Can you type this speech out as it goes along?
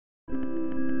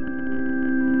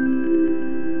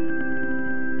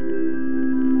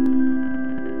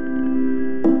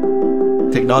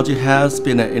Technology has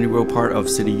been an integral part of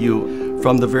CityU.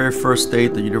 From the very first day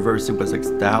the university was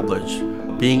established,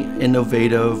 being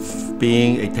innovative,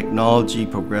 being a technology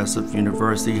progressive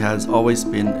university has always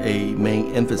been a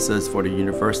main emphasis for the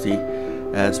university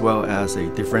as well as a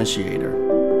differentiator.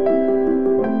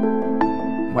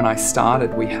 When I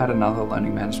started, we had another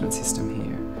learning management system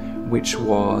here, which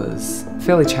was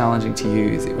fairly challenging to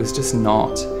use. It was just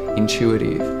not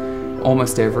intuitive.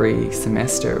 Almost every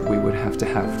semester we would have to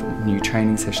have new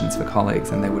training sessions for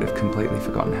colleagues, and they would have completely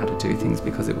forgotten how to do things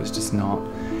because it was just not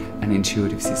an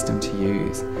intuitive system to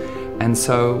use. And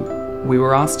so we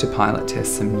were asked to pilot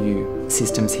test some new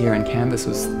systems here, and Canvas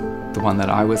was the one that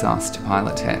I was asked to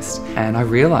pilot test. And I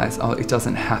realised, oh, it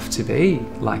doesn't have to be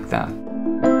like that.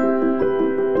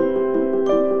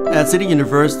 At City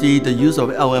University, the use of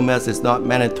LMS is not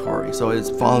mandatory, so it's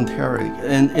voluntary.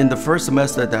 And in the first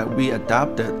semester that we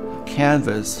adopted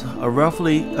Canvas,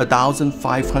 roughly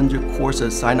 1,500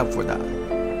 courses signed up for that.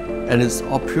 And it's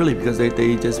all purely because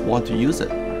they just want to use it.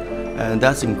 And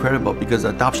that's incredible because the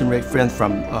adoption rate went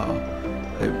from,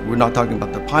 we're not talking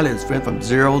about the pilot, it went from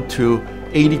 0 to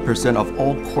 80% of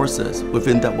all courses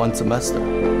within that one semester.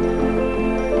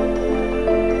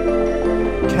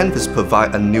 Canvas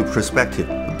provides a new perspective.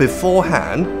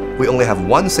 Beforehand, we only have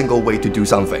one single way to do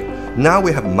something. Now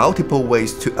we have multiple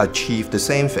ways to achieve the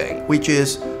same thing, which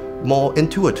is more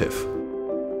intuitive.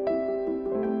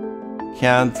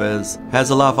 Canvas has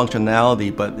a lot of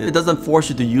functionality, but it doesn't force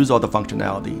you to use all the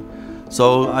functionality.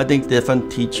 So I think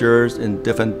different teachers in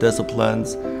different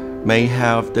disciplines may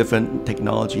have different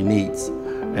technology needs.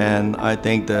 And I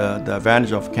think the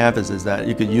advantage of Canvas is that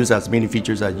you could use as many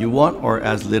features as you want or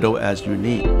as little as you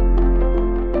need.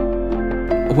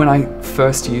 When I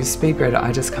first used SpeedGrader,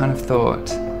 I just kind of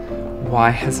thought, why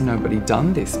has nobody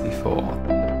done this before?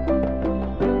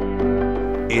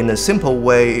 In a simple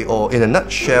way, or in a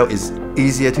nutshell, is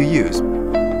easier to use.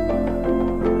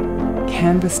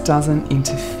 Canvas doesn't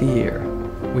interfere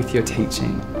with your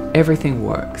teaching. Everything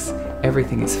works.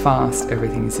 Everything is fast,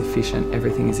 everything is efficient,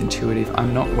 everything is intuitive.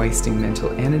 I'm not wasting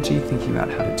mental energy thinking about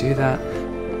how to do that.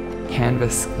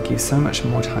 Canvas gives so much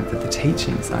more time for the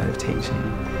teaching side of teaching.